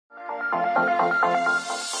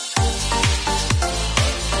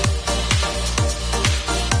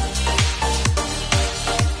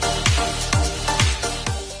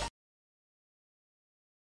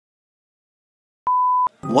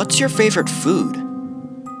What's your favorite food?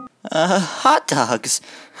 Hot dogs.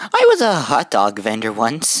 I was a hot dog vendor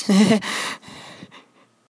once.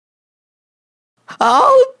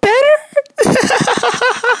 Oh, better?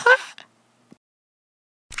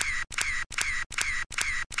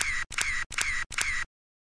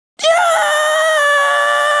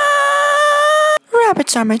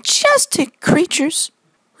 Rabbits are majestic creatures.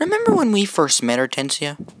 Remember when we first met,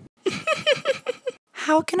 Hortensia?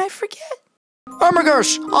 How can I forget? Oh my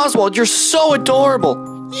gosh, Oswald, you're so adorable.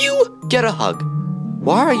 You get a hug.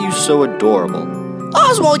 Why are you so adorable?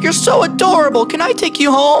 Oswald, you're so adorable. Can I take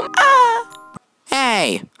you home?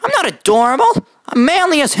 Hey, I'm not adorable. I'm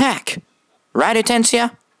manly as heck. Right,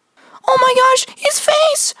 Hortensia? Oh my gosh, his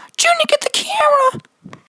face! Junior, get the camera!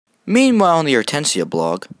 Meanwhile on the Hortensia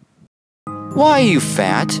blog. Why are you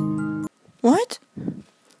fat? What?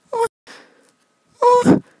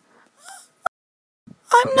 Oh,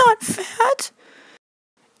 I'm not fat.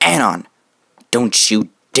 Anon, don't you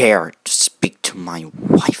dare to speak to my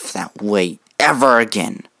wife that way ever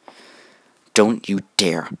again. Don't you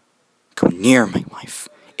dare go near my wife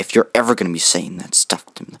if you're ever going to be saying that stuff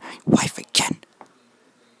to my wife again.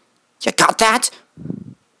 You got that?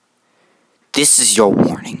 This is your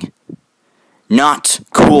warning. Not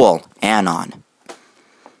cool, Anon.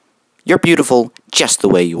 You're beautiful just the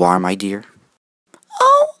way you are, my dear.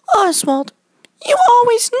 Oh, Oswald, you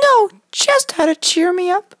always know just how to cheer me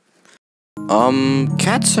up.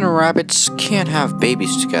 Cats and rabbits can't have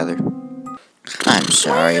babies together. I'm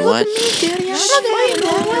sorry, what?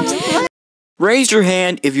 Raise your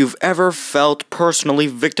hand if you've ever felt personally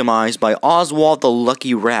victimized by Oswald the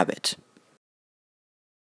Lucky Rabbit.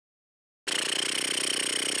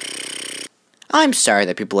 I'm sorry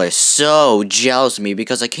that people are so jealous of me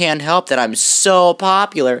because I can't help that I'm so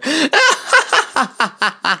popular.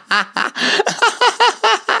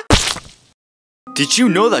 Did you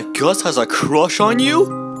know that Gus has a crush on you?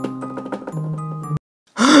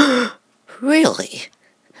 Really?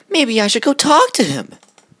 Maybe I should go talk to him.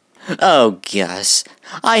 Oh, Gus,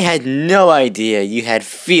 I had no idea you had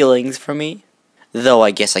feelings for me. Though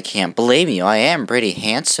I guess I can't blame you, I am pretty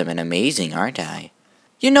handsome and amazing, aren't I?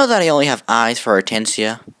 You know that I only have eyes for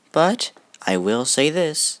Hortensia, but I will say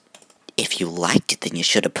this. If you liked it, then you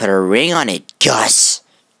should have put a ring on it, Gus.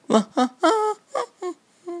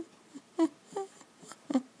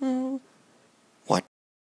 What?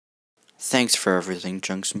 Thanks for everything,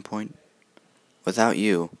 Junction Point. Without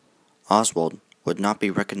you, Oswald would not be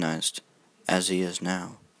recognized as he is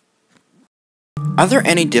now. Are there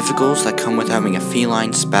any difficulties that come with having a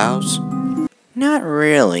feline spouse? Not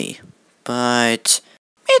really, but...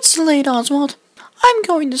 It's late, Oswald. I'm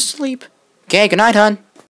going to sleep. Okay, good night, hon.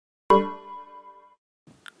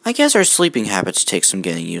 I guess our sleeping habits take some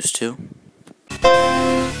getting used to.